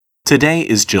Today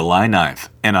is July 9th,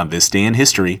 and on this day in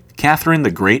history, Catherine the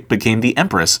Great became the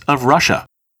Empress of Russia.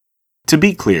 To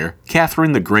be clear,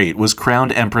 Catherine the Great was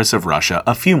crowned Empress of Russia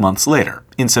a few months later,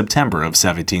 in September of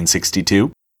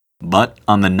 1762. But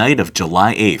on the night of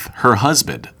July 8th, her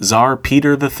husband, Tsar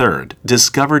Peter III,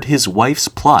 discovered his wife's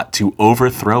plot to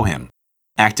overthrow him.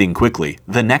 Acting quickly,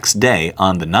 the next day,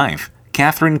 on the 9th,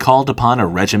 Catherine called upon a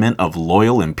regiment of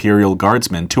loyal imperial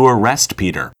guardsmen to arrest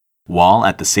Peter, while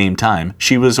at the same time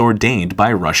she was ordained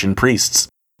by Russian priests.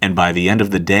 And by the end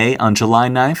of the day on July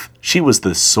 9th, she was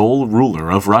the sole ruler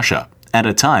of Russia, at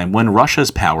a time when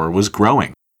Russia's power was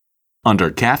growing. Under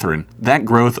Catherine, that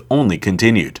growth only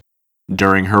continued.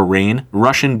 During her reign,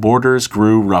 Russian borders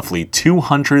grew roughly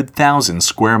 200,000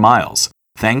 square miles,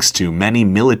 thanks to many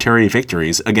military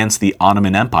victories against the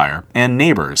Ottoman Empire and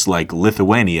neighbors like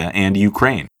Lithuania and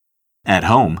Ukraine. At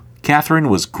home, Catherine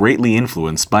was greatly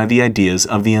influenced by the ideas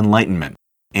of the Enlightenment,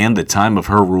 and the time of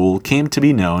her rule came to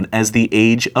be known as the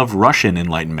Age of Russian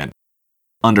Enlightenment.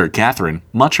 Under Catherine,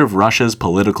 much of Russia's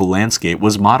political landscape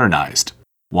was modernized,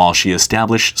 while she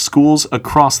established schools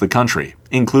across the country,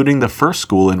 including the first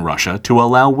school in Russia to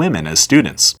allow women as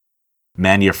students.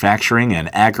 Manufacturing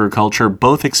and agriculture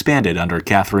both expanded under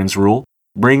Catherine's rule,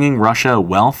 bringing Russia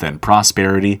wealth and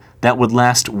prosperity that would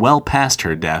last well past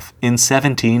her death in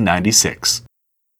 1796.